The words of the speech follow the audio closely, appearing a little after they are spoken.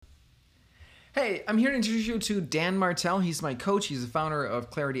Hey, I'm here to introduce you to Dan Martell. He's my coach. He's the founder of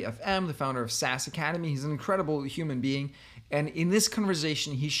Clarity FM, the founder of SaaS Academy. He's an incredible human being. And in this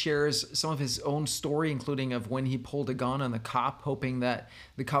conversation, he shares some of his own story, including of when he pulled a gun on the cop, hoping that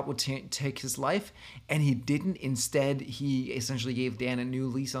the cop would take his life. And he didn't. Instead, he essentially gave Dan a new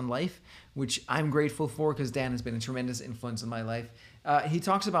lease on life, which I'm grateful for because Dan has been a tremendous influence in my life. He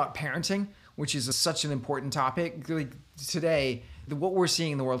talks about parenting, which is such an important topic. Like today, what we're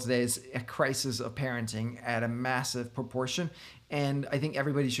seeing in the world today is a crisis of parenting at a massive proportion. And I think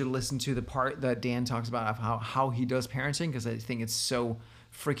everybody should listen to the part that Dan talks about of how he does parenting, because I think it's so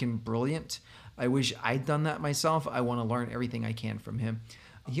freaking brilliant. I wish I'd done that myself. I want to learn everything I can from him.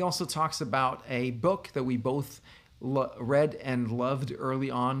 He also talks about a book that we both read and loved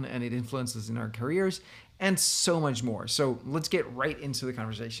early on, and it influences in our careers, and so much more. So let's get right into the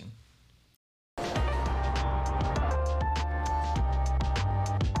conversation.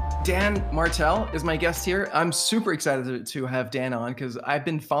 Dan Martell is my guest here. I'm super excited to have Dan on because I've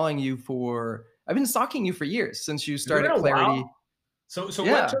been stalking you for years since you Has it been started a Clarity. while? So what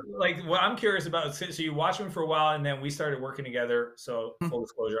Yeah. took, like, what I'm curious about, so you watched me for a while and then we started working together. So full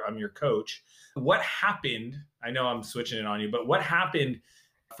disclosure, I'm your coach. What happened? I know I'm switching it on you, but what happened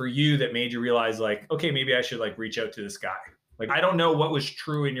for you that made you realize like, okay, maybe I should like reach out to this guy? Like, I don't know what was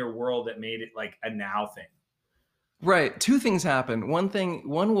true in your world that made it like a now thing. Right. Two things happened. One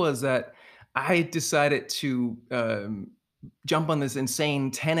was that I decided to jump on this insane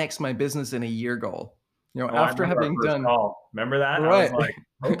 10x my business in a year goal. Oh, I After remember our having first done call. Remember that? I was right.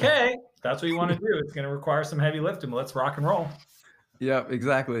 like, okay, if that's what you want to do. It's going to require some heavy lifting. Let's rock and roll. Yeah,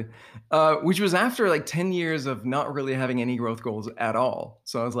 exactly. Which was after like 10 years of not really having any growth goals at all.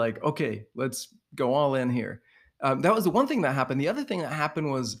 So I was like, okay, let's go all in here. That was the one thing that happened. The other thing that happened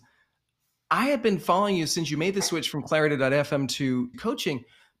was I had been following you since you made the switch from Clarity.fm to coaching,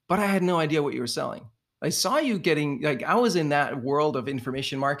 but I had no idea what you were selling. I saw you getting, like, I was in that world of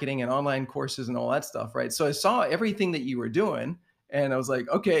information marketing and online courses and all that stuff, right? So I saw everything that you were doing and I was like,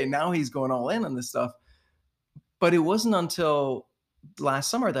 okay, now he's going all in on this stuff. But it wasn't until last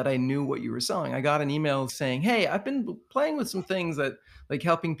summer that I knew what you were selling. I got an email saying, "Hey, I've been playing with some things that like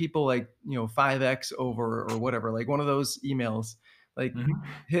helping people like, 5x over or whatever." Like one of those emails. Like Mhm.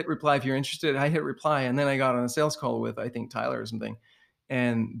 hit reply if you're interested. I hit reply and then I got on a sales call with I think Tyler or something.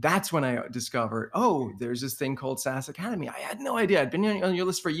 And that's when I discovered, oh, there's this thing called SaaS Academy. I had no idea. I'd been on your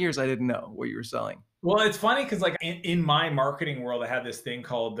list for years. I didn't know what you were selling. Well, it's funny because like in my marketing world, I have this thing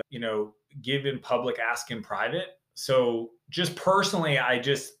called, give in public, ask in private. So just personally,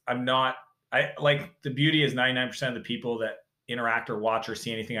 I'm not, I like the beauty is 99% of the people that interact or watch or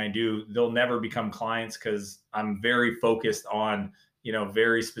see anything I do, they'll never become clients because I'm very focused on,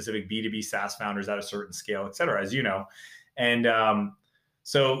 very specific B2B SaaS founders at a certain scale, et cetera, as you know. And,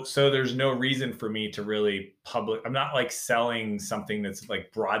 so there's no reason for me to really I'm not like selling something that's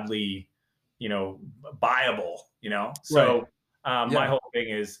like broadly, you know, buyable, Right. So my Yeah. whole thing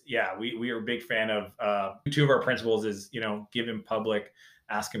is, yeah, we are a big fan of two of our principles is, give in public,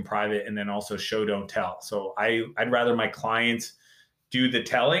 ask in private, and then also show, don't tell. So I'd rather my clients do the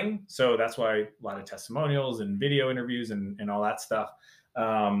telling. So that's why a lot of testimonials and video interviews and all that stuff.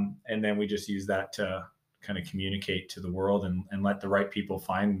 And then we just use that to kind of communicate to the world and let the right people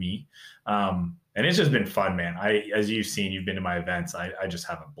find me. And it's just been fun, man. As you've seen, you've been to my events. I just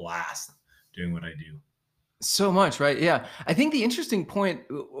have a blast doing what I do. So much, right? Yeah. I think the interesting point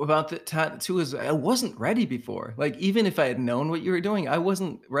about the tattoo is I wasn't ready before. Like, even if I had known what you were doing, I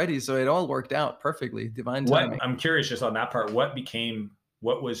wasn't ready. So it all worked out perfectly. Divine What timing. I'm curious just on that part, what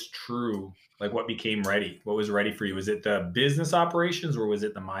was true? Like what became ready? What was ready for you? Was it the business operations or was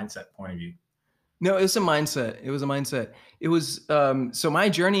it the mindset point of view? No, it was a mindset. It was a mindset. It was, so my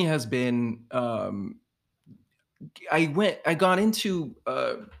journey has been, I got into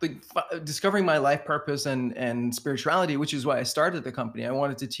discovering my life purpose and spirituality, which is why I started the company. I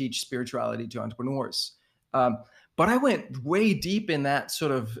wanted to teach spirituality to entrepreneurs. Um, but I went way deep in that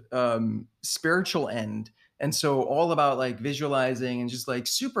sort of spiritual end. And so all about like visualizing and just like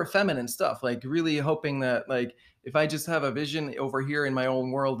super feminine stuff, like really hoping that like if I just have a vision over here in my own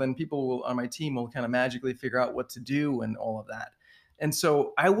world, then people will, on my team will kind of magically figure out what to do and all of that. And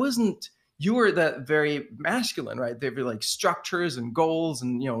so I wasn't, you were that very masculine, right? They were like structures and goals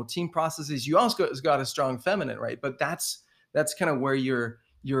and team processes. You also got a strong feminine, right? But that's kind of where your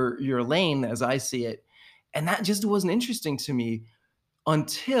lane, as I see it, and that just wasn't interesting to me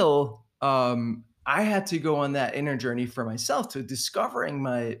until I had to go on that inner journey for myself to discovering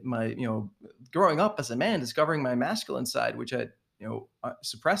my growing up as a man, discovering my masculine side, which I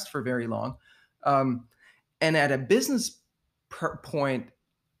suppressed for very long, um, and at a business point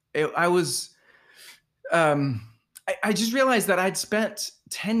I was. um, I just realized that I'd spent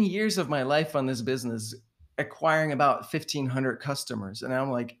 10 years of my life on this business acquiring about 1,500 customers. And I'm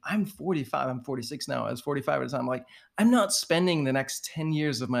like, I'm 45, I'm 46 now. I was 45 at the time. I'm like, I'm not spending the next 10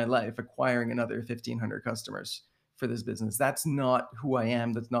 years of my life acquiring another 1,500 customers for this business. That's not who I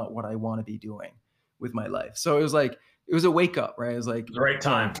am. That's not what I want to be doing with my life. So it was like, it was a wake up, right? It was like, The right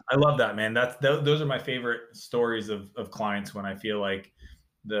time. I love that, man. Those are my favorite stories of clients when I feel like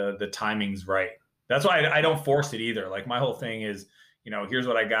the timing's right. That's why I don't force it either. Like my whole thing is, here's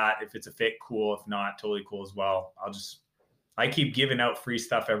what I got. If it's a fit, cool. If not, totally cool as well. I keep giving out free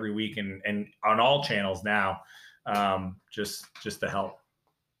stuff every week and on all channels now, just to help.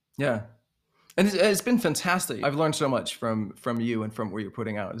 Yeah. And it's been fantastic. I've learned so much from you and from what you're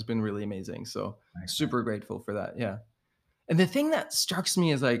putting out. It's been really amazing. So Thanks, man. super grateful for that. Yeah. And the thing that strikes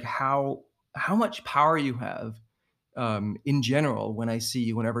me is like how much power you have in general when I see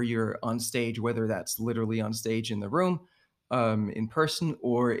you whenever you're on stage, whether that's literally on stage in the room, in person,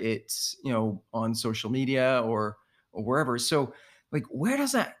 or it's on social media or wherever. So like, where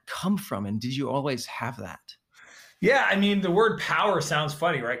does that come from? And did you always have that? Yeah, I mean, the word power sounds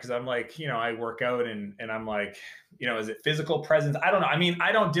funny, right? Because I'm like, I work out and I'm like, is it physical presence? I don't know. I mean,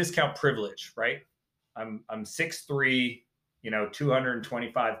 I don't discount privilege, right? I'm 6'3",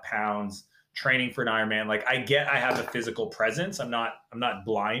 225 pounds, training for an Ironman. Like I have a physical presence. I'm not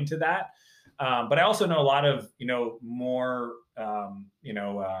blind to that. But I also know a lot of, more,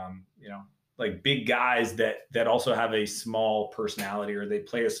 like big guys that also have a small personality or they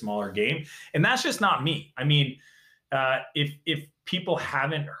play a smaller game. And that's just not me. I mean, if people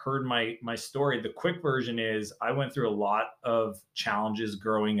haven't heard my story, the quick version is I went through a lot of challenges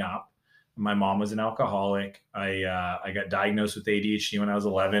growing up. My mom was an alcoholic. I got diagnosed with ADHD when I was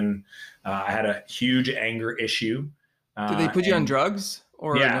 11. I had a huge anger issue. Did they put you on drugs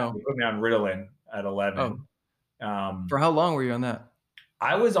or Yeah, no? they put me on Ritalin at 11. Oh, for how long were you on that?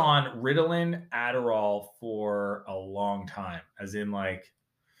 I was on Ritalin, Adderall for a long time, as in like,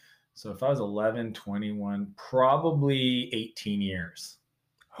 so if I was 11, 21, probably 18 years.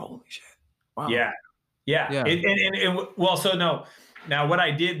 Holy shit. Wow. Yeah. Yeah. Yeah. Well, so no. Now what I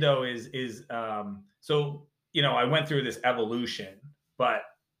did though is so, I went through this evolution,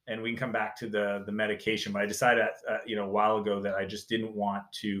 and we can come back to the medication, but I decided, a while ago that I just didn't want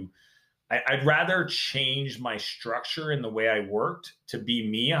to, I'd rather change my structure in the way I worked to be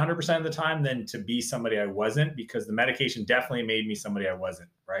me 100% of the time than to be somebody I wasn't, because the medication definitely made me somebody I wasn't.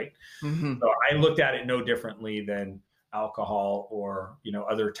 Right. Mm-hmm. So I looked at it no differently than alcohol or,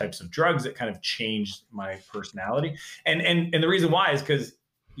 other types of drugs that kind of changed my personality. And the reason why is because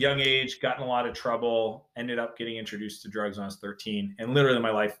young age, got in a lot of trouble, ended up getting introduced to drugs when I was 13. And literally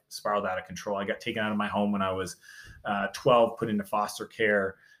my life spiraled out of control. I got taken out of my home when I was 12, put into foster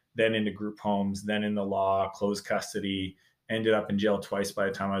care, then into group homes, then in the law, closed custody, ended up in jail twice by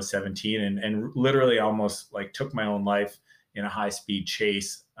the time I was 17, and literally almost like took my own life in a high-speed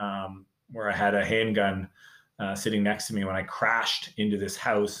chase, where I had a handgun sitting next to me when I crashed into this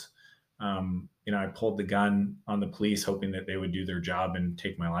house. I pulled the gun on the police hoping that they would do their job and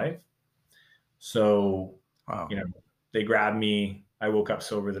take my life. So, wow. They grabbed me. I woke up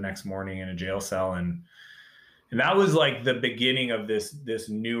sober the next morning in a jail cell. And that was like the beginning of this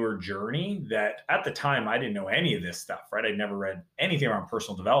newer journey that at the time I didn't know any of this stuff, right? I'd never read anything around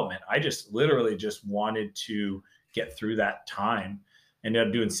personal development. I just literally just wanted to get through that time. Ended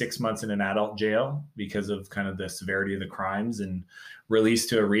up doing 6 months in an adult jail because of kind of the severity of the crimes, and released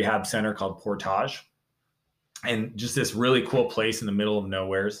to a rehab center called Portage. And just this really cool place in the middle of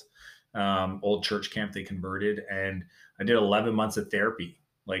nowheres, old church camp they converted. And I did 11 months of therapy,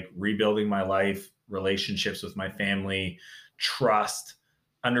 like rebuilding my life, relationships with my family, trust,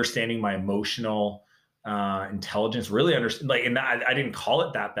 understanding my emotional intelligence, really understand, like, and I didn't call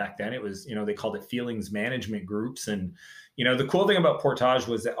it that back then. It was, they called it feelings management groups. And, the cool thing about Portage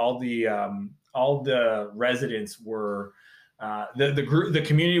was that all the residents were, the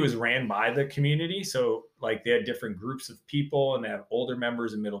community was ran by the community. So like they had different groups of people, and they have older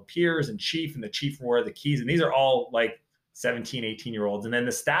members and middle peers and chief, and the chief wore the keys. And these are all like 17, 18-year-olds. And then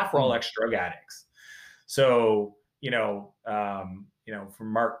the staff were all ex-drug addicts. So,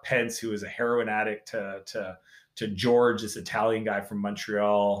 from Mark Pence, who was a heroin addict, to George, this Italian guy from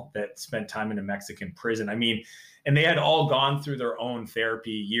Montreal that spent time in a Mexican prison. I mean, and they had all gone through their own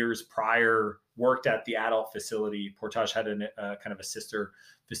therapy years prior, worked at the adult facility. Portage had a kind of a sister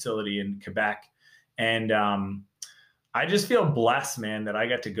facility in Quebec. And I just feel blessed, man, that I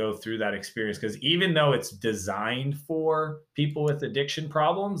got to go through that experience, because even though it's designed for people with addiction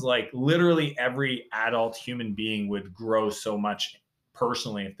problems, like literally every adult human being would grow so much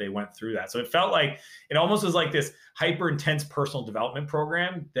personally if they went through that. So it felt like it almost was like this hyper intense personal development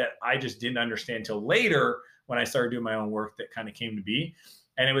program that I just didn't understand till later when I started doing my own work that kind of came to be.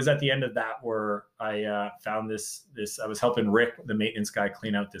 And it was at the end of that where I found this, I was helping Rick, the maintenance guy,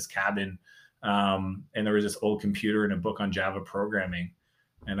 clean out this cabin. And there was this old computer and a book on Java programming.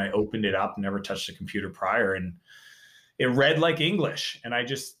 And I opened it up, never touched a computer prior. And it read like English. And I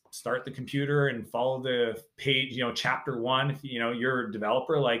just start the computer and follow the page, chapter 1. If you're a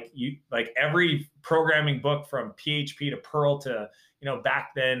developer, like every programming book from PHP to Perl to,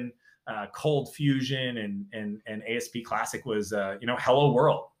 back then, Cold Fusion and ASP Classic was, hello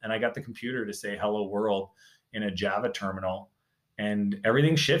world. And I got the computer to say hello world in a Java terminal, and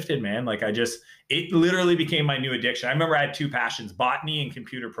everything shifted, man. Like it literally became my new addiction. I remember I had 2 passions, botany and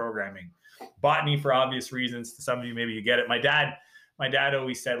computer programming. Botany for obvious reasons. To some of you, maybe you get it. My dad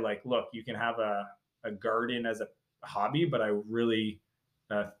always said, like, look, you can have a garden as a hobby, but I really,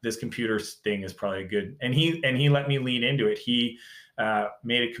 this computer thing is probably good. And he let me lean into it. He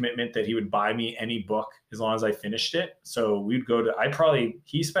made a commitment that he would buy me any book as long as I finished it. So we'd go to,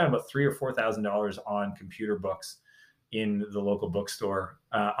 he spent about $3,000 or $4,000 on computer books in the local bookstore,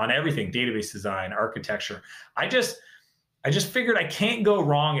 on everything, database design, architecture. I just figured I can't go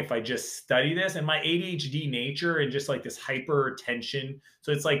wrong if I just study this, and my ADHD nature and just like this hyper attention.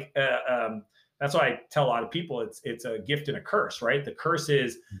 So it's like, that's why I tell a lot of people it's a gift and a curse, right? The curse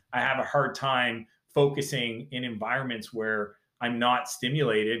is I have a hard time focusing in environments where I'm not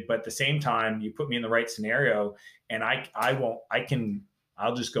stimulated, but at the same time, you put me in the right scenario and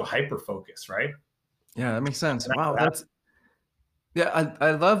I'll just go hyper focus, right? Yeah, that makes sense. Wow,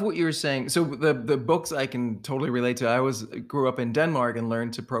 I love what you were saying. So the books I can totally relate to. I grew up in Denmark and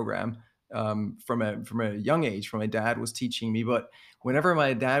learned to program from a young age. From my dad was teaching me. But whenever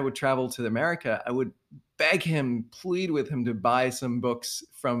my dad would travel to America, I would beg him, plead with him to buy some books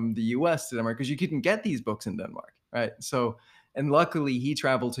from the U.S. to Denmark, because you couldn't get these books in Denmark, right? So, and luckily he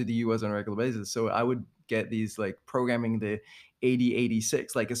traveled to the U.S. on a regular basis, so I would get these, like, programming the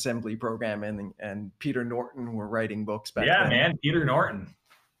 8086, like assembly programming, and Peter Norton were writing books back then. Yeah, man, Peter Norton.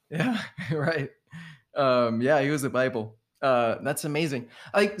 Yeah, right. Yeah, he was the Bible. That's amazing.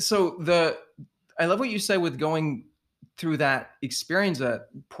 I love what you said with going through that experience at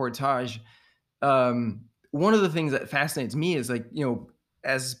Portage. One of the things that fascinates me is, like,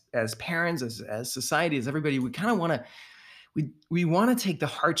 as parents, as society, as everybody, we kind of want to, we want to take the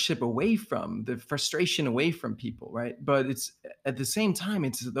hardship away from, the frustration away from people, right? But it's at the same time,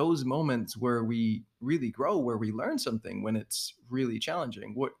 it's those moments where we really grow, where we learn something when it's really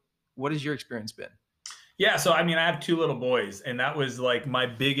challenging. What has your experience been? Yeah. So, I mean, I have 2 little boys, and that was like my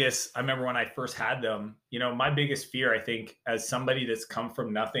biggest, I remember when I first had them, my biggest fear, I think, as somebody that's come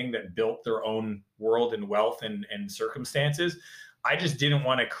from nothing, that built their own world and wealth and circumstances, I just didn't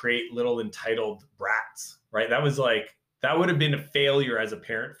want to create little entitled brats, right? That would have been a failure as a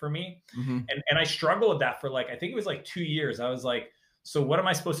parent for me. Mm-hmm. And I struggled with that for, like, I think it was like 2 years. I was like, so what am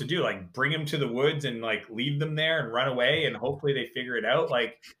I supposed to do? Like, bring them to the woods and, like, leave them there and run away and hopefully they figure it out?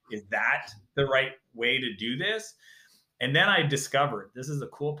 Like, is that the right way to do this? And then I discovered, this is the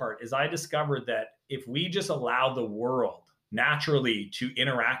cool part, is I discovered that if we just allow the world naturally to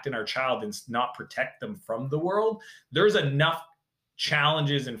interact in our child and not protect them from the world, there's enough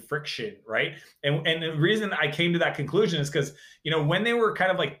challenges and friction, right? And the reason I came to that conclusion is because, when they were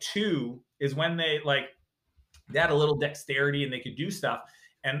kind of like 2 is when they had a little dexterity and they could do stuff.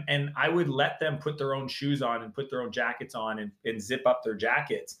 And I would let them put their own shoes on and put their own jackets on and zip up their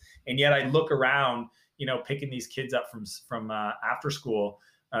jackets. And yet I look around, picking these kids up from after school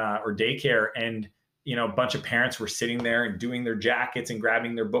or daycare, and a bunch of parents were sitting there and doing their jackets and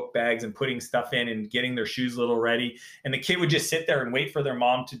grabbing their book bags and putting stuff in and getting their shoes a little ready. And the kid would just sit there and wait for their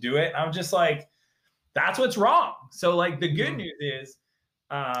mom to do it. I'm just like, that's what's wrong. So, like, the good news is,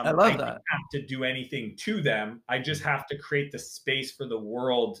 I love that. Don't have to do anything to them. I just have to create the space for the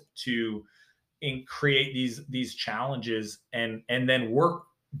world to create these challenges and then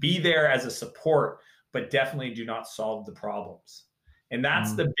be there as a support, but definitely do not solve the problems. And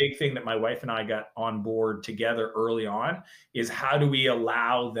that's the big thing that my wife and I got on board together early on, is how do we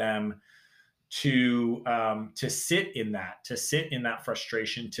allow them to sit in that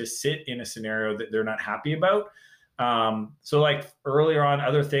frustration, to sit in a scenario that they're not happy about. So, like, earlier on,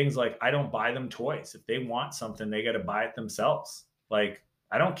 other things, like, I don't buy them toys. If they want something, they got to buy it themselves. Like,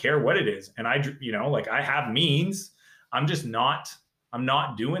 I don't care what it is. And I have means. I'm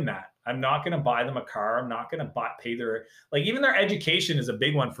not doing that. I'm not going to buy them a car. I'm not going to pay even their education is a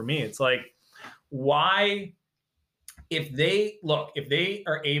big one for me. It's like, why if they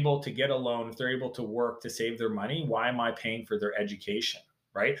are able to get a loan, if they're able to work to save their money, why am I paying for their education?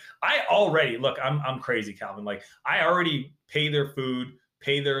 Right. I already look, I'm crazy, Calvin. Like I already pay their food,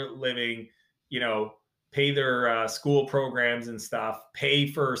 pay their living, pay their school programs and stuff, pay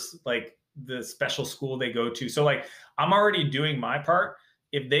for like the special school they go to. So like I'm already doing my part.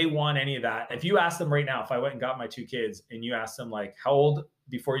 If they want any of that, if you ask them right now, if I went and got my two kids and you ask them like, how old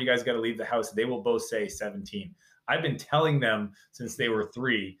before you guys got to leave the house, they will both say 17. I've been telling them since they were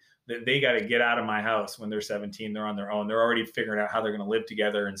 3 that they got to get out of my house when they're 17. They're on their own. They're already figuring out how they're going to live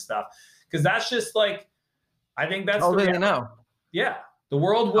together and stuff. Because that's just like, I think that's how old are they now? Yeah. The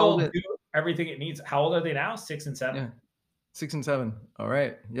world will do everything it needs. How old are they now? 6 and 7. Yeah. 6 and 7. All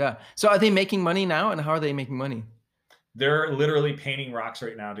right. Yeah. So are they making money now, and how are they making money? They're literally painting rocks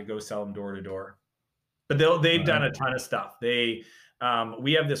right now to go sell them door to door. But they've done a ton of stuff. We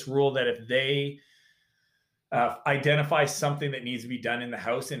have this rule that if they identify something that needs to be done in the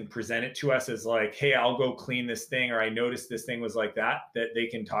house and present it to us as like, hey, I'll go clean this thing, or I noticed this thing was like that they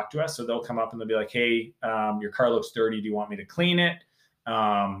can talk to us. So they'll come up and they'll be like, hey, your car looks dirty. Do you want me to clean it?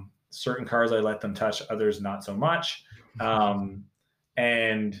 Certain cars I let them touch, others not so much.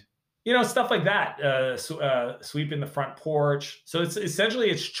 And stuff like that, sweeping the front porch. So it's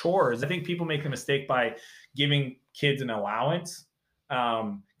essentially chores. I think people make the mistake by giving kids an allowance.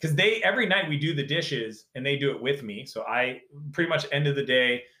 Because every night we do the dishes and they do it with me. So I pretty much end of the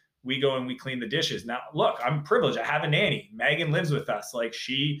day, we go and we clean the dishes. Now, look, I'm privileged. I have a nanny. Megan lives with us. Like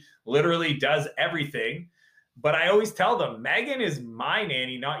she literally does everything. But I always tell them, Megan is my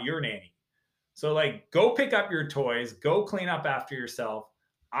nanny, not your nanny. So like, go pick up your toys, go clean up after yourself.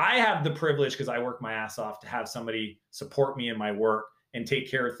 I have the privilege, because I work my ass off, to have somebody support me in my work and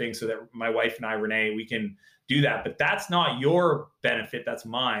take care of things so that my wife and I, Renee, we can do that. But that's not your benefit. That's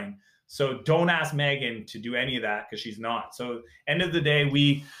mine. So don't ask Megan to do any of that, because she's not. So end of the day,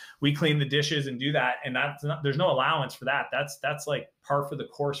 we clean the dishes and do that. And there's no allowance for that. That's like par for the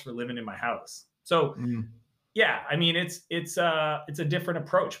course for living in my house. So yeah, I mean, it's a different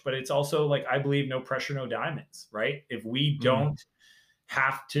approach, but it's also like, I believe no pressure, no diamonds, right? If we don't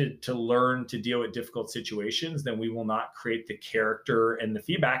have to learn to deal with difficult situations, then we will not create the character and the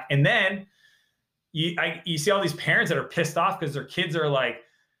feedback. And then you see all these parents that are pissed off because their kids are like,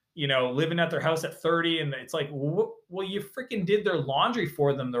 living at their house at 30. And it's like, well, you freaking did their laundry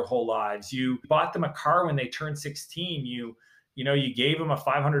for them their whole lives. You bought them a car when they turned 16. You gave them a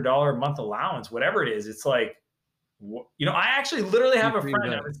 $500 a month allowance, whatever it is. It's like, I actually literally have a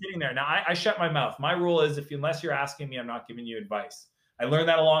friend that was sitting there. Now I shut my mouth. My rule is unless you're asking me, I'm not giving you advice. I learned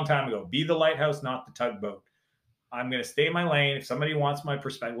that a long time ago. Be the lighthouse, not the tugboat. I'm going to stay in my lane. If somebody wants my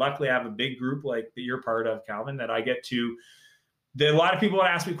perspective, luckily I have a big group like that you're part of, Calvin, that I get to. A lot of people want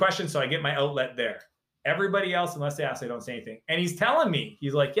to ask me questions, so I get my outlet there. Everybody else, unless they ask, I don't say anything. And he's telling me,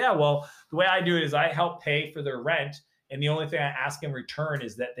 he's like, yeah, well, the way I do it is I help pay for their rent. And the only thing I ask in return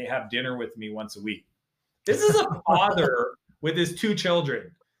is that they have dinner with me once a week. This is a father with his 2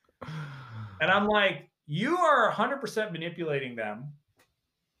 children. And I'm like, you are 100% manipulating them.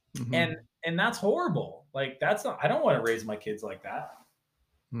 Mm-hmm. And that's horrible. Like I don't want to raise my kids like that.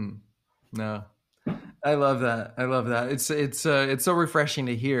 No, I love that. It's so refreshing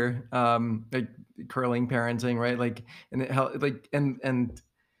to hear, like curling parenting, right? Like, and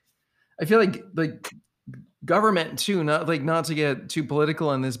I feel like government too, not to get too political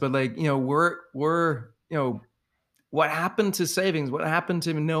on this, but like, we're what happened to savings? What happened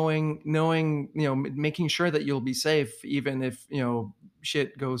to knowing, making sure that you'll be safe, even if,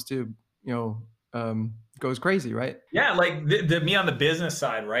 shit goes to, goes crazy, right? Yeah. Like me on the business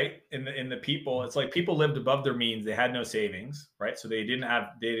side, right? In the people, it's like people lived above their means. They had no savings, right? So they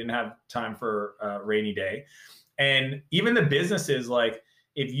didn't have time for a rainy day. And even the businesses, like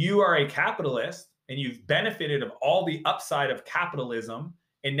if you are a capitalist and you've benefited of all the upside of capitalism,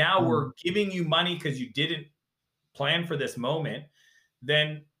 and now we're giving you money because you didn't plan for this moment,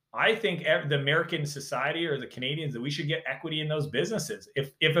 then I think the American society or the Canadians, that we should get equity in those businesses.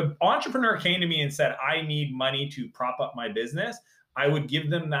 If an entrepreneur came to me and said, I need money to prop up my business, I would give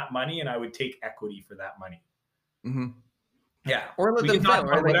them that money and I would take equity for that money. Mm-hmm. Yeah. Or let them fail,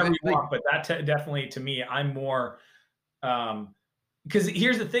 right? Whatever you want, but that definitely, to me, I'm more, because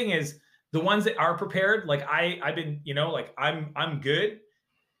here's the thing is, the ones that are prepared, like I've been, like I'm good.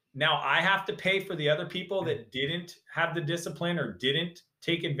 Now I have to pay for the other people that didn't have the discipline or didn't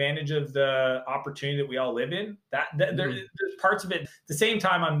take advantage of the opportunity that we all live in. There's parts of it. At the same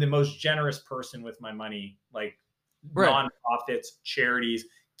time, I'm the most generous person with my money, like nonprofits, charities,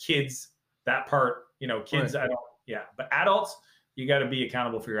 kids, that part, kids, right. But adults, you got to be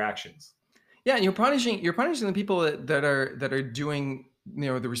accountable for your actions. Yeah, and you're punishing the people that are doing, the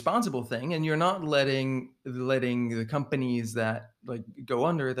responsible thing, and you're not letting the companies that like go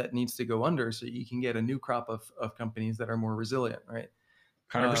under, that needs to go under, so you can get a new crop of companies that are more resilient, right?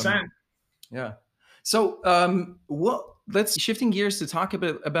 Um, 100%. yeah. So what let's shifting gears to talk a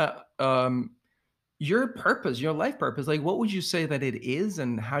bit about your purpose, your life purpose. Like what would you say that it is,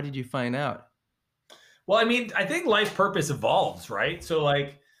 and how did you find out? Well, I mean, I think life purpose evolves, right? So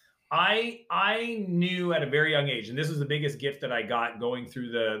like I knew at a very young age, and this was the biggest gift that I got going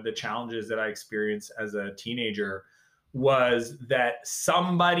through the challenges that I experienced as a teenager, was that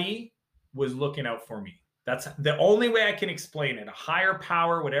somebody was looking out for me. That's the only way I can explain it. A higher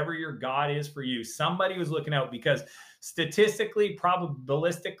power, whatever your God is for you, somebody was looking out, because statistically,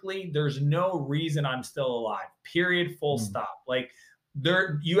 probabilistically, there's no reason I'm still alive. Period. Full Mm. stop. Like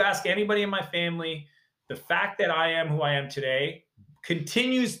there, you ask anybody in my family, the fact that I am who I am today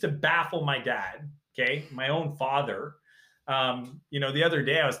continues to baffle my dad. Okay, my own father. The other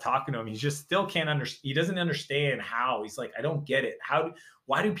day I was talking to him. He just still can't understand. He doesn't understand how. He's like, I don't get it.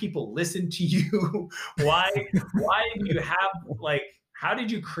 Why do people listen to you? Why do you have like? How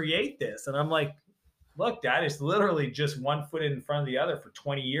did you create this? And I'm like, look, Dad, it's literally just one foot in front of the other for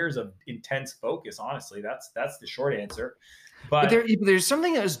 20 years of intense focus. Honestly, that's the short answer. But But there's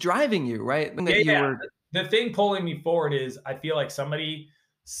something that was driving you, right? Something that yeah, you yeah. were. The thing pulling me forward is I feel like somebody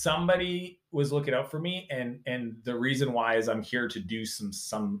was looking out for me, and the reason why is I'm here to do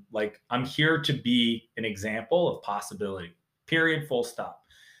some like I'm here to be an example of possibility. Period. Full stop.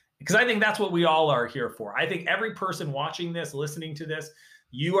 Because I think that's what we all are here for. I think every person watching this, listening to this,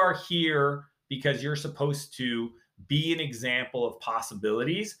 you are here because you're supposed to be an example of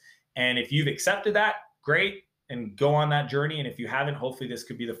possibilities. And if you've accepted that, great, and go on that journey. And if you haven't, hopefully this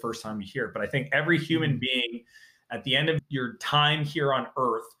could be the first time you hear it. But I think every human being at the end of your time here on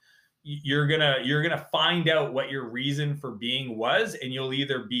earth, you're gonna find out what your reason for being was, and you'll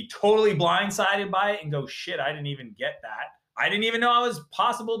either be totally blindsided by it and go, shit, I didn't even get that. I didn't even know it was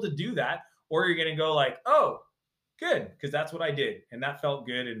possible to do that. Or you're gonna go like, oh, good, because that's what I did. And that felt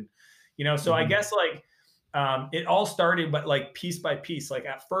good. And so I Mhm. guess like it all started, but like piece by piece. Like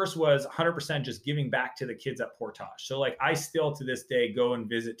at first was 100% just giving back to the kids at Portage. So like I still to this day go and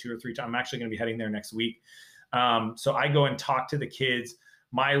visit 2 or 3 times. I'm actually going to be heading there next week. So I go and talk to the kids.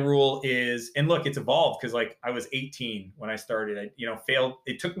 My rule is, and look, it's evolved because like I was 18 when I started. I failed.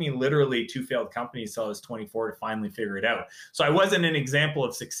 It took me literally 2 failed companies till I was 24 to finally figure it out. So I wasn't an example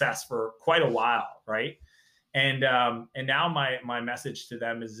of success for quite a while, right? And now my message to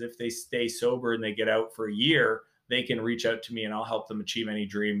them is, if they stay sober and they get out for a year, they can reach out to me and I'll help them achieve any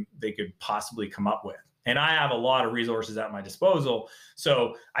dream they could possibly come up with. And I have a lot of resources at my disposal.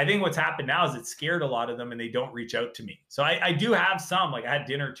 So I think what's happened now is it scared a lot of them and they don't reach out to me. So I do have some. Like I had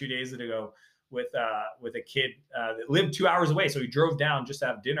dinner 2 days ago with a kid that lived 2 hours away. So he drove down just to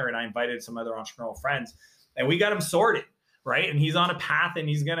have dinner, and I invited some other entrepreneurial friends, and we got him sorted. Right. And he's on a path, and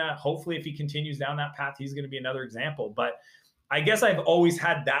he's going to, hopefully, if he continues down that path, he's going to be another example. But I guess I've always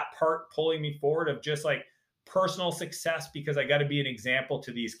had that part pulling me forward of just like personal success, because I got to be an example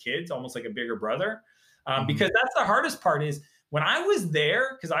to these kids, almost like a bigger brother. Mhm. Because that's the hardest part is when I was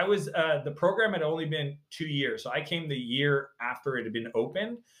there, because I was, the program had only been 2 years. So I came the year after it had been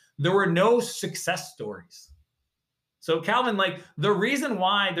opened. There were no success stories. So Calvin, like the reason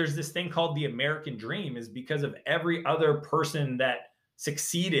why there's this thing called the American dream is because of every other person that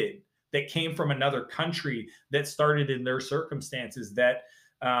succeeded, that came from another country, that started in their circumstances, that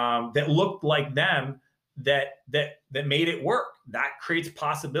looked like them, that made it work. That creates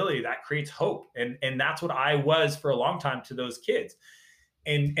possibility, that creates hope. And that's what I was for a long time to those kids.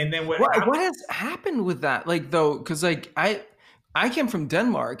 And then what What happened? has happened with that? Like though, because like I came from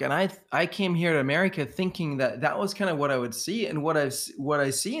Denmark, and I came here to America thinking that that was kind of what I would see, and what I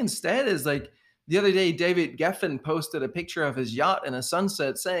see instead is like the other day David Geffen posted a picture of his yacht in a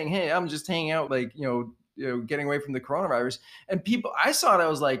sunset, saying, "Hey, I'm just hanging out, like getting away from the coronavirus." And people, I saw it, I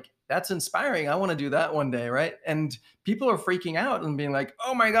was like, "That's inspiring. I want to do that one day, right?" And people are freaking out and being like,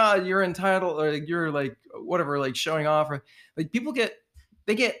 "Oh my God, you're entitled, or like, you're like whatever, like showing off," or like people get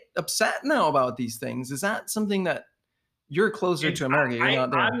upset now about these things. Is that something that you're closer It's to America? You're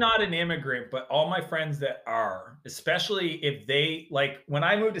not there. I'm not an immigrant, but all my friends that are, especially if they like when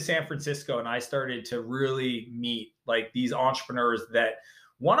I moved to San Francisco and I started to really meet like these entrepreneurs, that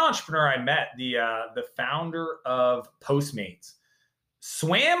one entrepreneur I met, the founder of Postmates,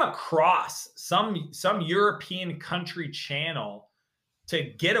 swam across some European country channel to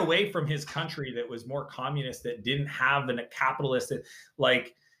get away from his country that was more communist, that didn't have a capitalist.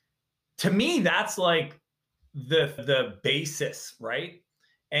 Like to me, that's like the basis, right?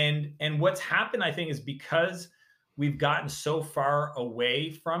 And what's happened, I think, is because we've gotten so far away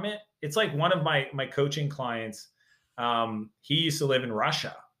from it. It's like one of my coaching clients, he used to live in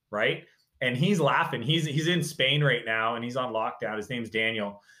Russia, right? And he's laughing. He's in Spain right now, and he's on lockdown. His name's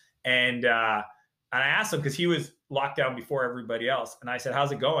Daniel. And I asked him, because he was locked down before everybody else. And I said,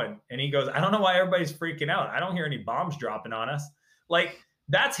 how's it going? And he goes, I don't know why everybody's freaking out. I don't hear any bombs dropping on us. Like,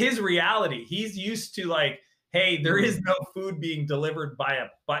 that's his reality. He's used to, like, hey, there is no food being delivered by a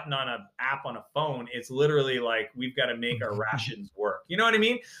button on an app on a phone. It's literally like, we've got to make our rations work. You know what I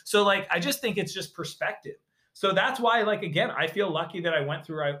mean? So, like, I just think it's just perspective. So that's why, like, again, I feel lucky that I went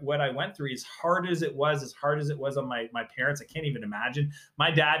through what I went through. As hard as it was on my parents, I can't even imagine. My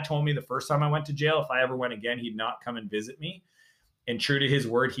dad told me the first time I went to jail, if I ever went again, he'd not come and visit me. And true to his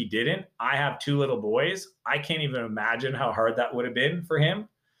word, he didn't. I have 2 little boys. I can't even imagine how hard that would have been for him.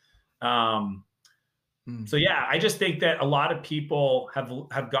 So yeah, I just think that a lot of people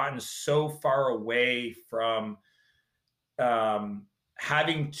have gotten so far away from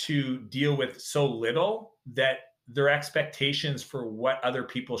having to deal with so little, that their expectations for what other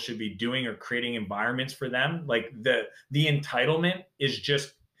people should be doing or creating environments for them, like the entitlement is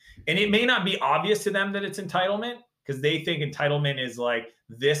just, and it may not be obvious to them that it's entitlement, because they think entitlement is like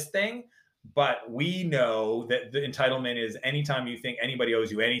this thing, but we know that the entitlement is anytime you think anybody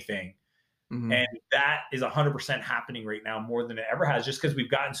owes you anything. And that is 100% happening right now, more than it ever has, just because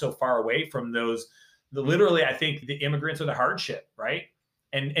we've gotten so far away from literally, I think the immigrants are the hardship, right?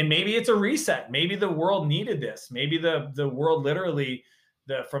 And maybe it's a reset. Maybe the world needed this. Maybe the world literally,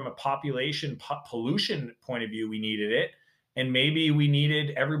 from a population pollution point of view, we needed it. And maybe we needed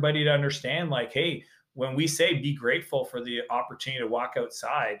everybody to understand, like, hey, when we say be grateful for the opportunity to walk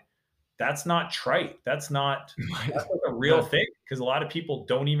outside, that's not trite. That's like a real thing, because a lot of people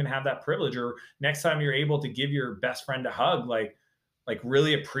don't even have that privilege. Or next time you're able to give your best friend a hug, like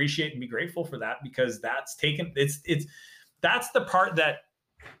really appreciate and be grateful for that, because that's the part that,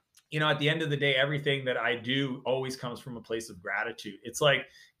 you know, at the end of the day, everything that I do always comes from a place of gratitude. It's like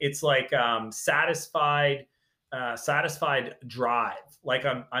satisfied drive. Like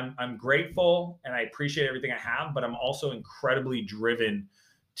I'm grateful and I appreciate everything I have, but I'm also incredibly driven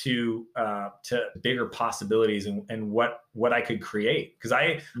to bigger possibilities and what I could create. Because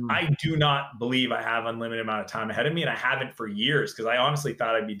I do not believe I have unlimited amount of time ahead of me, and I haven't for years, because I honestly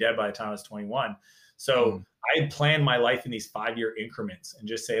thought I'd be dead by the time I was 21. So I planned my life in these 5-year increments and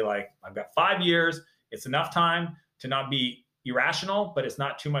just say, like, I've got 5 years. It's enough time to not be irrational, but it's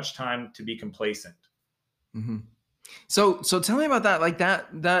not too much time to be complacent. So tell me about that, like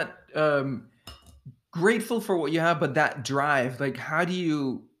that grateful for what you have, but that drive, like, how do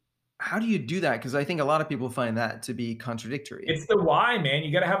you do that? Because I think a lot of people find that to be contradictory. It's the why, man.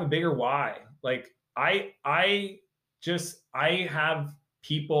 You got to have a bigger why. Like I have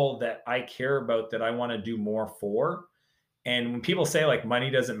people that I care about that I want to do more for. And when people say, like,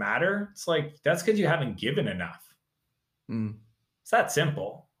 money doesn't matter, it's like, that's because you haven't given enough. It's that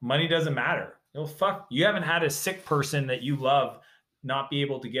simple. Money doesn't matter. No, fuck, you haven't had a sick person that you love not be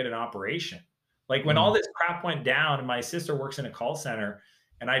able to get an operation. Like, when all this crap went down, and my sister works in a call center,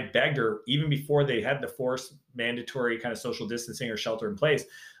 and I begged her, even before they had the forced mandatory kind of social distancing or shelter in place,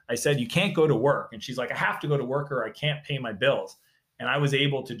 I said, you can't go to work. And she's like, I have to go to work or I can't pay my bills. And I was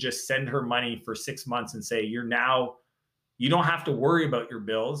able to just send her money for 6 months and say, you don't have to worry about your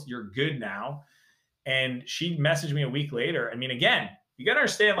bills. You're good now. And she messaged me a week later. I mean, again, you got to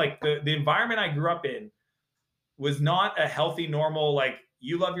understand, like, the environment I grew up in was not a healthy, normal, like,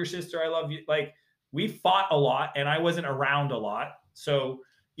 you love your sister, I love you. Like, we fought a lot and I wasn't around a lot. So,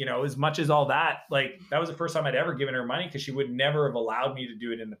 you know, as much as all that, like, that was the first time I'd ever given her money, because she would never have allowed me to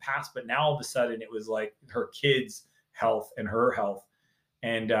do it in the past. But now all of a sudden it was like her kids' health and her health.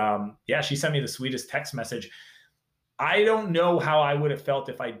 And yeah, she sent me the sweetest text message. I don't know how I would have felt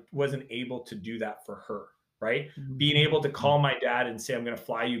if I wasn't able to do that for her, right? Being able to call my dad and say, I'm going to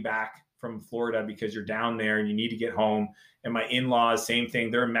fly you back from Florida because you're down there and you need to get home. And my in-laws, same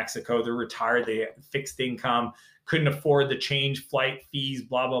thing. They're in Mexico. They're retired. They have fixed income, couldn't afford the change flight fees,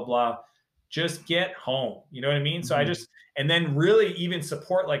 blah, blah, blah. Just get home. You know what I mean? So and then really even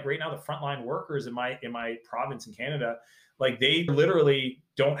support, like, right now, the frontline workers in my province in Canada, like, they literally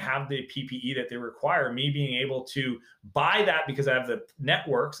don't have the PPE that they require. Me being able to buy that because I have the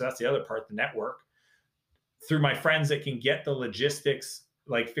network. So that's the other part, the network, through my friends that can get the logistics,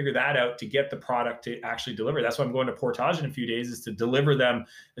 like, figure that out to get the product to actually deliver. That's why I'm going to Portage in a few days, is to deliver them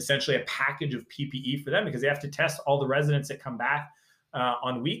essentially a package of PPE for them, because they have to test all the residents that come back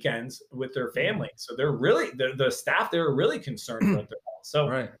on weekends with their family. So they're really, the staff, they're really concerned about their health. So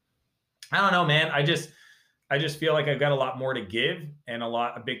I don't know, man. I just feel like I've got a lot more to give, and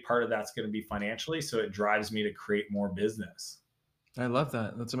a big part of that's going to be financially. So it drives me to create more business. I love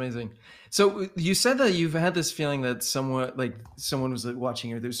that. That's amazing. So you said that you've had this feeling that someone was like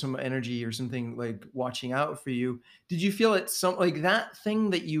watching, or there's some energy or something like watching out for you. Did you feel it some like that thing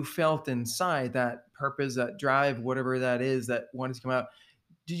that you felt inside, that purpose, that drive, whatever that is that wanted to come out?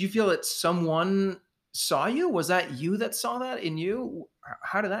 Did you feel that someone saw you? Was that you that saw that in you?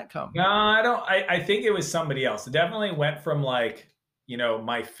 How did that come? No, I don't. I think it was somebody else. It definitely went from like,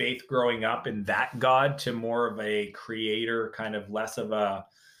 my faith growing up in that God to more of a creator, kind of less of a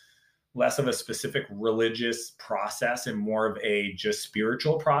specific religious process and more of a just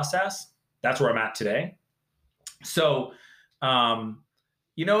spiritual process. That's where I'm at today. So,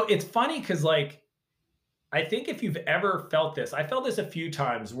 it's funny because like, I think if you've ever felt this, I felt this a few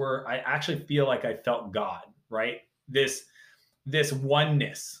times where I actually feel like I felt God, right? This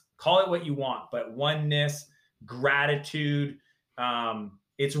oneness, call it what you want, but oneness, gratitude.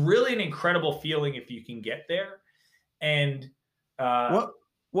 It's really an incredible feeling if you can get there. And how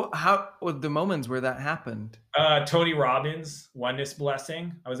the moments where that happened? Tony Robbins, Oneness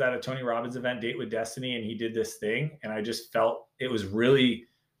Blessing. I was at a Tony Robbins event, Date with Destiny, and he did this thing, and I just felt it was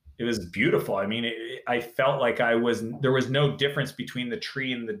beautiful. I mean, I felt like there was no difference between the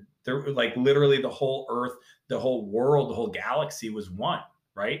tree and like literally the whole earth, the whole world, the whole galaxy was one,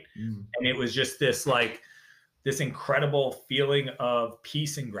 right? Mm. And it was just this incredible feeling of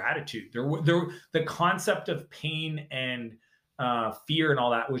peace and gratitude. The concept of pain and fear and all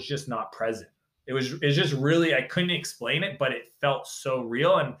that was just not present. It's just really, I couldn't explain it, but it felt so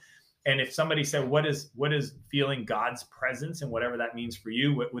real. And if somebody said, what is feeling God's presence and whatever that means for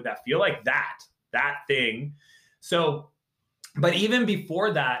you, what would that feel like? That thing. So, but even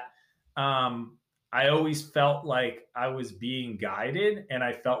before that, I always felt like I was being guided, and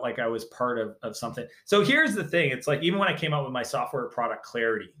I felt like I was part of something. So here's the thing. It's like, even when I came out with my software product,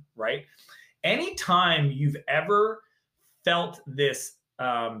 Clarity, right? Anytime you've ever felt this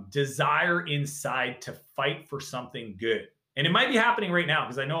desire inside to fight for something good, and it might be happening right now,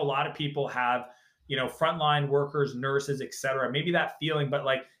 because I know a lot of people have, frontline workers, nurses, et cetera, maybe that feeling, but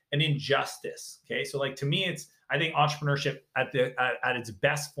like an injustice. Okay. So like, to me, I think entrepreneurship at its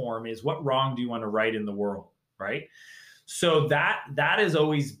best form is, what wrong do you want to right in the world? Right. So that has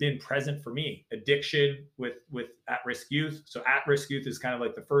always been present for me. Addiction with at-risk youth. So at-risk youth is kind of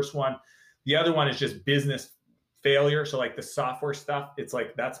like the first one. The other one is just business failure. So like the software stuff, it's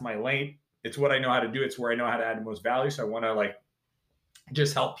like, that's my lane. It's what I know how to do. It's where I know how to add the most value. So I want to like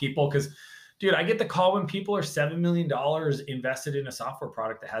just help people, because dude, I get the call when people are $7 million invested in a software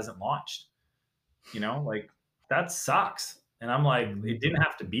product that hasn't launched, like that sucks. And I'm like, it didn't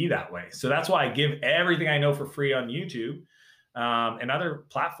have to be that way. So that's why I give everything I know for free on YouTube and other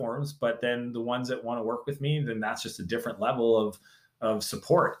platforms. But then the ones that want to work with me, then that's just a different level of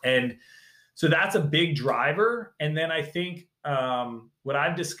support. And so that's a big driver. And then I think what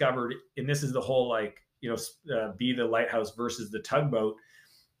I've discovered, and this is the whole like, be the lighthouse versus the tugboat.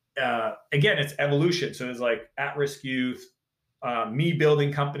 Again, it's evolution. So it's like at-risk youth, me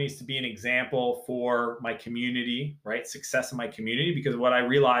building companies to be an example for my community, right? Success in my community. Because what I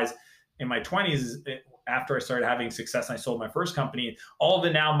realized in my 20s is, after I started having success and I sold my first company, all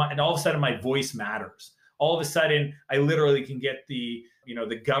of a sudden my voice matters. All of a sudden, I literally can get the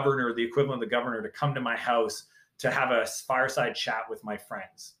governor, the equivalent of the governor, to come to my house to have a fireside chat with my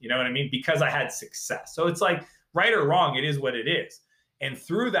friends. You know what I mean? Because I had success. So it's like, right or wrong, it is what it is. And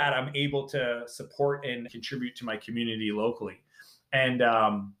through that, I'm able to support and contribute to my community locally. And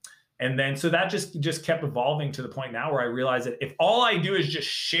then, so that just kept evolving to the point now where I realize that if all I do is just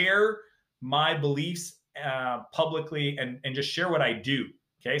share my beliefs publicly and just share what I do,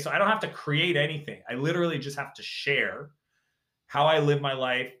 okay? So I don't have to create anything. I literally just have to share how I live my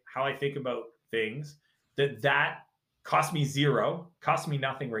life, how I think about things. That cost me zero, cost me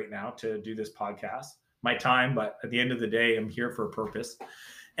nothing right now to do this podcast, my time. But at the end of the day, I'm here for a purpose.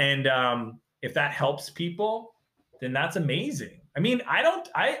 And if that helps people, then that's amazing. I mean,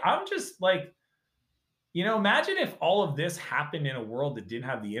 I'm just like, imagine if all of this happened in a world that didn't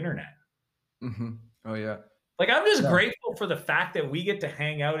have the internet. Mm-hmm. Oh yeah. Like, I'm just grateful for the fact that we get to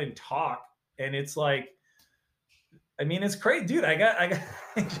hang out and talk. And it's like, I mean, it's crazy, dude. I got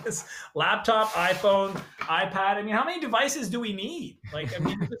just laptop, iPhone, iPad. I mean, how many devices do we need? Like, I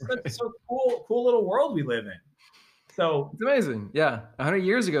mean, it's so cool little world we live in. So it's amazing. Yeah. 100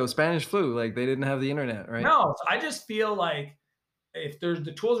 years ago, Spanish flu, like they didn't have the internet, right? No, so I just feel like if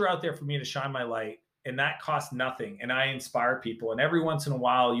the tools are out there for me to shine my light, and that costs nothing, and I inspire people, and every once in a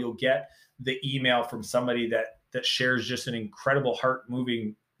while you'll get the email from somebody that shares just an incredible heart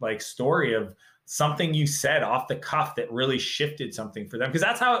moving like story of something you said off the cuff that really shifted something for them. Because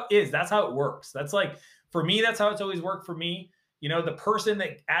that's how it is. That's how it works. That's like, for me, that's how it's always worked for me. You know, the person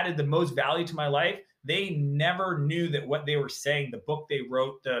that added the most value to my life, they never knew that what they were saying, the book they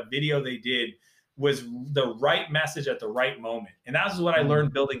wrote, the video they did, was the right message at the right moment. And that's what I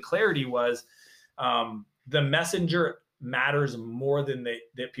learned building Clarity was the messenger matters more than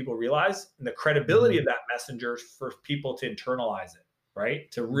that people realize. And the credibility of that messenger for people to internalize it,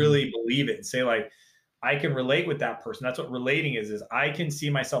 right? To really believe it and say like, I can relate with that person. That's what relating is I can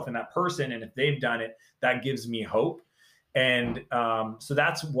see myself in that person. And if they've done it, that gives me hope. And so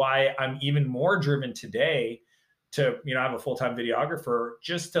that's why I'm even more driven today to, you know, I have a full-time videographer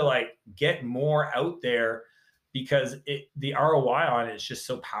just to like get more out there because the ROI on it is just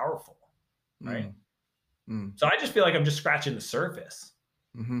so powerful. Right. So I just feel like I'm just scratching the surface.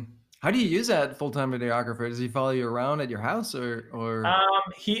 How do you use that full-time videographer? Does he follow you around at your house or?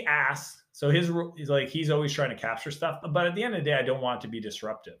 He asks. So he's like, he's always trying to capture stuff, but at the end of the day, I don't want it to be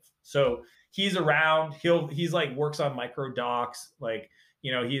disruptive. So he's around, he's like works on micro docs. Like,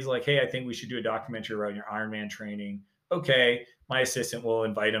 you know, he's like, hey, I think we should do a documentary around your Ironman training. Okay. My assistant will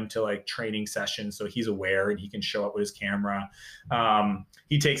invite him to like training sessions. So he's aware and he can show up with his camera.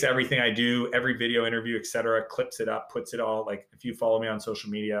 He takes everything I do, every video interview, et cetera, clips it up, puts it all, like if you follow me on social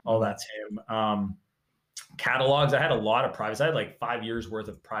media, all that's him. Catalogs. I had a lot of privates. I had like 5 years worth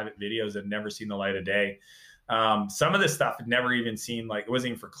of private videos that had never seen the light of day. Some of this stuff had never even seen, like, it wasn't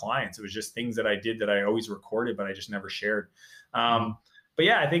even for clients. It was just things that I did that I always recorded, but I just never shared. But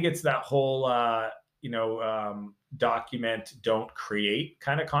yeah, I think it's that whole, document, don't create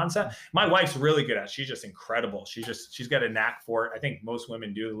kind of concept. My wife's really good at it. She's just incredible. She's got a knack for it. I think most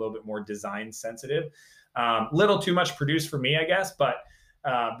women do, a little bit more design sensitive, little too much produced for me, I guess. But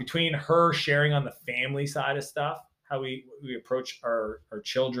between her sharing on the family side of stuff, how we approach our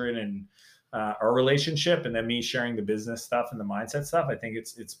children and our relationship, and then me sharing the business stuff and the mindset stuff, I think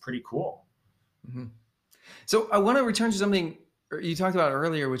it's pretty cool. So I want to return to something you talked about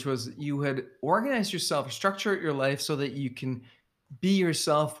earlier, which was you had organized yourself, structured your life so that you can be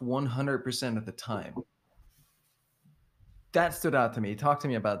yourself 100% of the time. That stood out to me. Talk to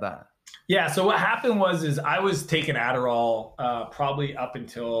me about that. Yeah. So what happened is I was taking Adderall probably up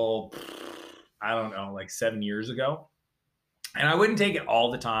until, I don't know, like 7 years ago. And I wouldn't take it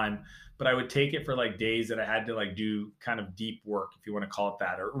all the time, but I would take it for like days that I had to like do kind of deep work, if you want to call it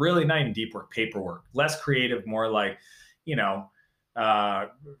that, or really not even deep work, paperwork, less creative, more like, you know,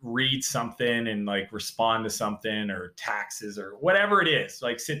 read something and like respond to something or taxes or whatever it is,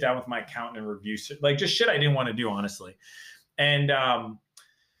 like sit down with my accountant and review, like just shit I didn't want to do, honestly. And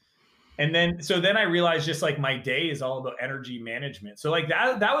then I realized just like my day is all about energy management. So like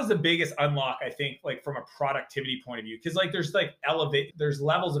that was the biggest unlock, I think, like from a productivity point of view. Cause like there's like there's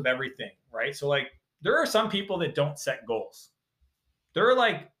levels of everything, right? So like there are some people that don't set goals. They're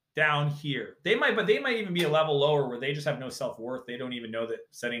like down here. They might even be a level lower where they just have no self-worth. They don't even know that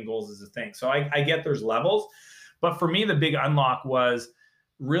setting goals is a thing. So I get there's levels, but for me, the big unlock was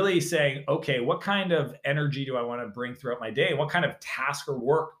really saying, okay, what kind of energy do I want to bring throughout my day? What kind of task or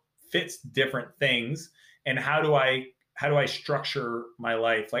work fits different things? And how do I structure my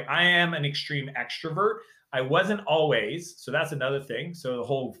life? Like I am an extreme extrovert. I wasn't always. So that's another thing. So the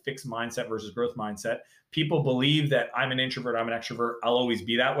whole fixed mindset versus growth mindset. People believe that I'm an introvert, I'm an extrovert, I'll always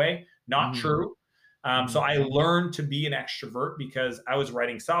be that way. Not true. So I learned to be an extrovert because I was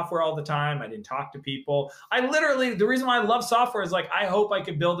writing software all the time. I didn't talk to people. The reason why I love software is like, I hope I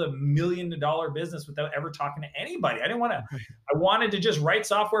could build $1 million business without ever talking to anybody. I wanted to just write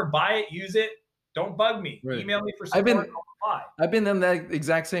software, buy it, use it. Don't bug me. Right. Email me for support. I've been on that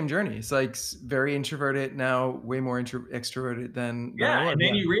exact same journey. It's like very introverted now, way more extroverted than I was. And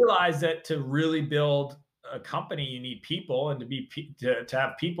then you realize that to really build a company, you need people, and to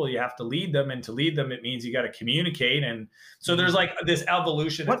have people, you have to lead them, and to lead them, it means you got to communicate. And so there's like this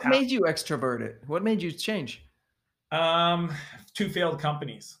evolution. What made you extroverted? What made you change? 2 failed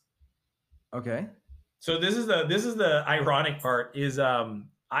companies. Okay. So this is the ironic part is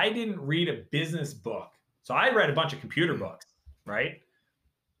I didn't read a business book. So I read a bunch of computer books, right?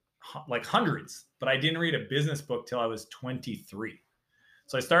 Like hundreds, but I didn't read a business book till I was 23.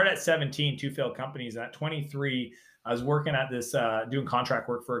 So I started at 17, 2 failed companies. And at 23, I was working at this, doing contract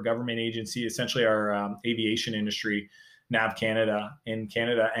work for a government agency, essentially our aviation industry, NAV Canada in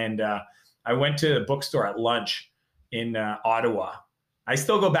Canada. And I went to the bookstore at lunch in Ottawa. I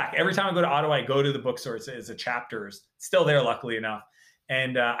still go back. Every time I go to Ottawa, I go to the bookstore. It's a chapter. It's still there, luckily enough.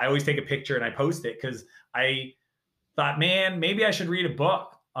 And I always take a picture and I post it because I thought, man, maybe I should read a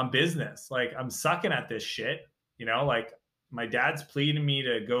book on business. Like I'm sucking at this shit, you know, like my dad's pleading me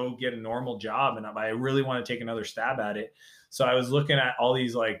to go get a normal job, and I really want to take another stab at it. So I was looking at all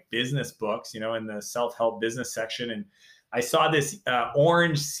these like business books, in the self-help business section, and I saw this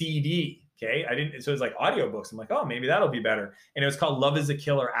orange CD. Okay, so it was like audiobooks. I'm like, oh, maybe that'll be better. And it was called "Love Is a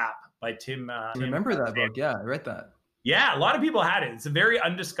Killer" app by Tim. I remember that book? Yeah, I read that. Yeah, a lot of people had it. It's a very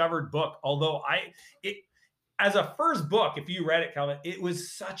undiscovered book. Although as a first book, if you read it, Calvin, it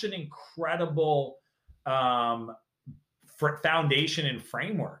was such an incredible foundation and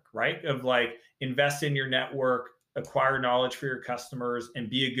framework, right? Of like, invest in your network, acquire knowledge for your customers, and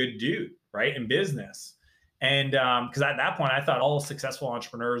be a good dude, right? In business. And because at that point, I thought all successful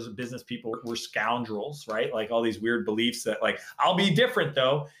entrepreneurs and business people were scoundrels, right? Like all these weird beliefs that like, I'll be different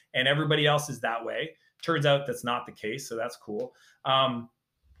though, and everybody else is that way. Turns out that's not the case. So that's cool.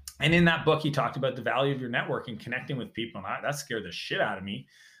 And in that book, he talked about the value of your networking, connecting with people. And that scared the shit out of me.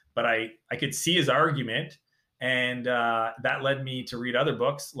 But I could see his argument. And that led me to read other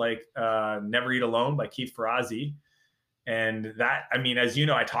books like Never Eat Alone by Keith Ferrazzi. And that, I mean, as you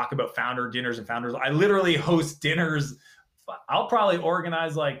know, I talk about founder dinners and founders. I literally host dinners. I'll probably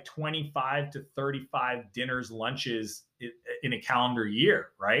organize like 25 to 35 dinners, lunches in a calendar year,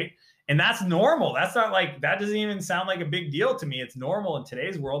 right? And that's normal. That's not like, that doesn't even sound like a big deal to me. It's normal in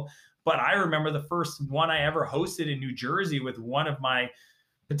today's world. But I remember the first one I ever hosted in New Jersey with one of my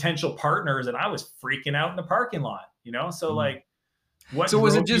potential partners, and I was freaking out in the parking lot, So like, so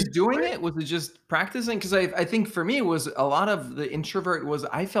was it just doing it? Was it just practicing? Because I think for me, it was a lot of the introvert was,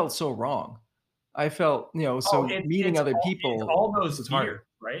 I felt so wrong. I felt, meeting other people. All those fears,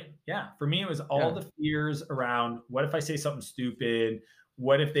 right? Yeah. For me, it was all the fears around, what if I say something stupid?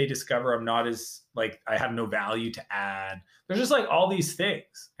 What if they discover I'm not as like, I have no value to add? There's just like all these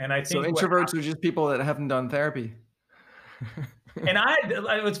things. And I think so introverts are just people that haven't done therapy. And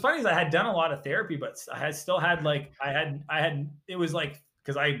what's funny is I had done a lot of therapy, but I had still had like, it was like,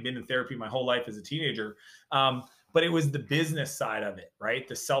 because I'd been in therapy my whole life as a teenager. But it was the business side of it, right?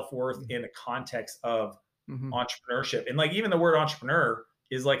 The self-worth in the context of entrepreneurship. And like, even the word entrepreneur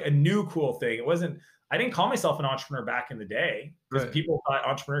is like a new cool thing. I didn't call myself an entrepreneur back in the day because people thought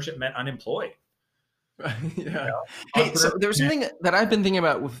entrepreneurship meant unemployed. Yeah. Hey, so there's something that I've been thinking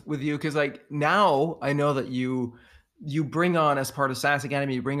about with you, because like now I know that you bring on, as part of SaaS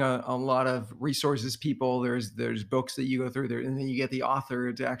Academy, you bring on a lot of resources, people. There's books that you go through there, and then you get the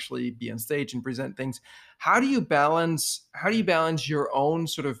author to actually be on stage and present things. How do you balance your own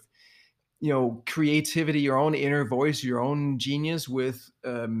sort of, creativity, your own inner voice, your own genius with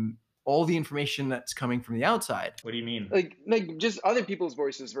all the information that's coming from the outside? What do you mean? Like just other people's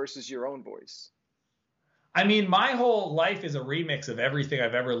voices versus your own voice. I mean, my whole life is a remix of everything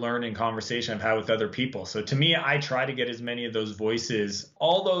I've ever learned in conversation I've had with other people. So to me, I try to get as many of those voices,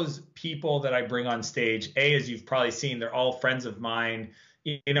 all those people that I bring on stage. As you've probably seen, they're all friends of mine.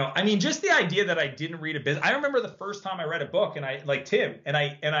 I mean, just the idea that I didn't read a business. I remember the first time I read a book, and I like Tim,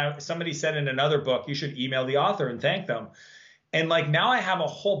 and somebody said in another book, you should email the author and thank them. And like, now I have a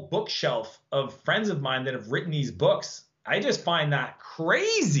whole bookshelf of friends of mine that have written these books. I just find that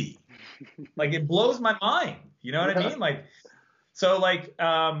crazy. Like, it blows my mind. You know what I mean? Like, so like,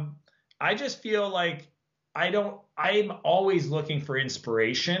 I just feel like I'm always looking for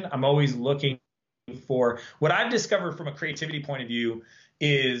inspiration. I'm always looking for what I've discovered from a creativity point of view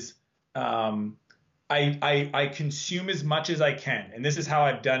is, I consume as much as I can. And this is how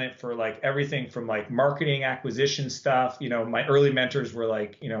I've done it for like everything from like marketing, acquisition stuff. My early mentors were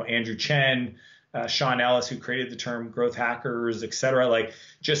like, Andrew Chen, Sean Ellis, who created the term growth hackers, et cetera. Like,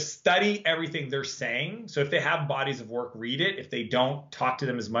 just study everything they're saying. So if they have bodies of work, read it. If they don't, talk to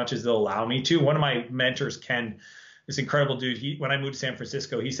them as much as they'll allow me to. One of my mentors, Ken, this incredible dude, when I moved to San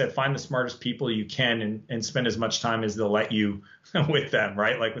Francisco, he said, find the smartest people you can and spend as much time as they'll let you with them,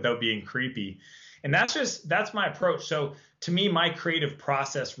 right? Like, without being creepy. And that's my approach. So to me, my creative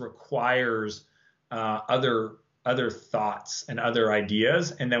process requires other thoughts and other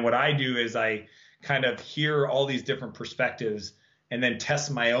ideas. And then what I do is I kind of hear all these different perspectives and then test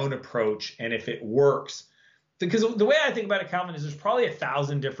my own approach. And if it works, because the way I think about it, Calvin, is there's probably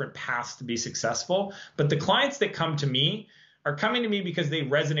 1,000 different paths to be successful. But the clients that come to me are coming to me because they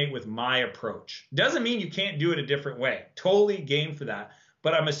resonate with my approach. Doesn't mean you can't do it a different way. Totally game for that.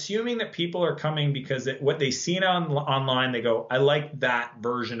 But I'm assuming that people are coming because what they see online, they go, I like that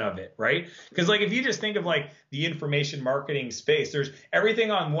version of it, right? Because like, if you just think of like the information marketing space, there's everything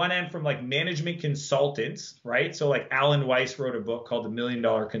on one end from like management consultants, right? So like Alan Weiss wrote a book called The $1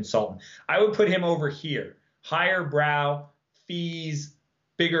 Million Consultant. I would put him over here, higher brow, fees,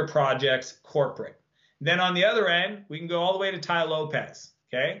 bigger projects, corporate. Then on the other end, we can go all the way to Tai Lopez,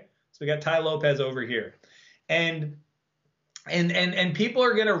 okay? So we got Tai Lopez over here. And And people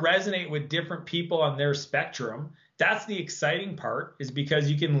are going to resonate with different people on their spectrum. That's the exciting part, is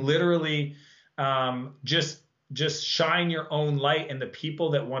because you can literally just shine your own light, and the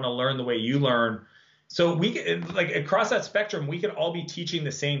people that want to learn the way you learn. So we can, like, across that spectrum, we can all be teaching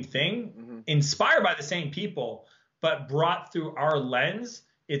the same thing, inspired by the same people, but brought through our lens.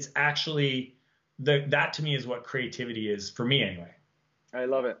 It's actually that to me is what creativity is, for me anyway. I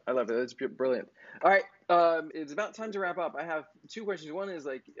love it. I love it. It's brilliant. All right. It's about time to wrap up. I have two questions. One is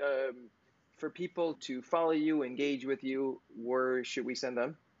like, for people to follow you, engage with you, where should we send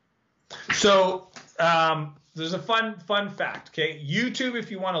them? So there's a fun fact. Okay, YouTube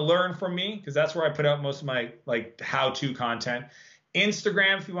if you want to learn from me, because that's where I put out most of my like how-to content.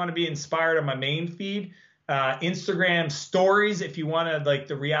 Instagram if you want to be inspired on my main feed. Instagram stories if you want to like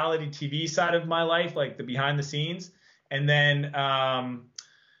the reality TV side of my life, like the behind the scenes, and then my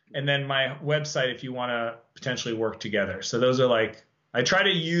website if you want to potentially work together. So those are like, I try to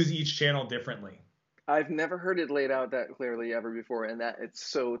use each channel differently. I've never heard it laid out that clearly ever before, and that it's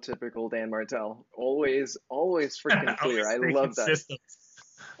so typical Dan Martell. Always freaking clear. I love that.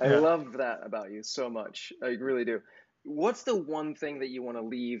 I love that about you so much. I really do. What's the one thing that you want to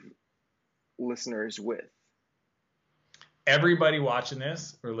leave listeners with? Everybody watching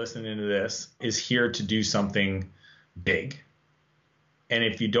this or listening to this is here to do something big. And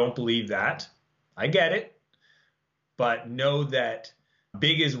if you don't believe that, I get it. But know that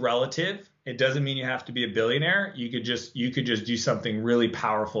big is relative. It doesn't mean you have to be a billionaire. You could just do something really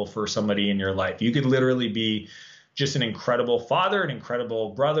powerful for somebody in your life. You could literally be just an incredible father, an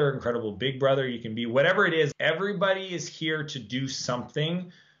incredible brother, incredible big brother. You can be whatever it is. Everybody is here to do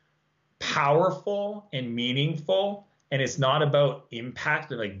something powerful and meaningful. And it's not about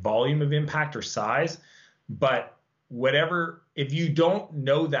impact or like volume of impact or size, but whatever, if you don't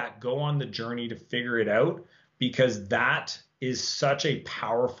know that, go on the journey to figure it out, because that is such a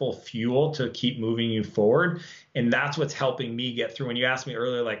powerful fuel to keep moving you forward. And that's what's helping me get through. When you asked me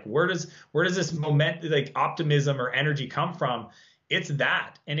earlier, like, where does this like optimism or energy come from? It's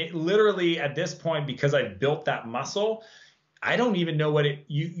that. And it literally at this point, because I've built that muscle, I don't even know what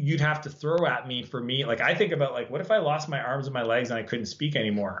you'd have to throw at me for me. Like, I think about like, what if I lost my arms and my legs and I couldn't speak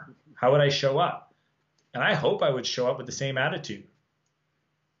anymore? How would I show up? And I hope I would show up with the same attitude.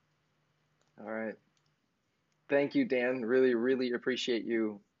 All right. Thank you, Dan. Really, really appreciate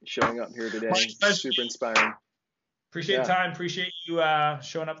you showing up here today. Super inspiring. Appreciate the time. Appreciate you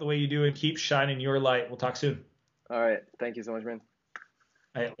showing up the way you do, and keep shining your light. We'll talk soon. All right. Thank you so much, man.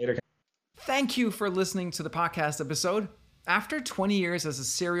 All right, later. Thank you for listening to the podcast episode. After 20 years as a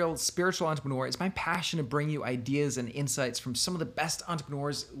serial spiritual entrepreneur, it's my passion to bring you ideas and insights from some of the best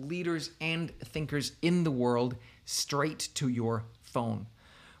entrepreneurs, leaders, and thinkers in the world straight to your phone.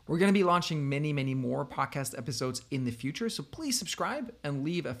 We're going to be launching many, many more podcast episodes in the future, so please subscribe and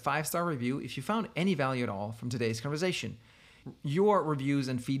leave a 5-star review if you found any value at all from today's conversation. Your reviews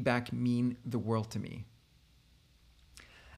and feedback mean the world to me.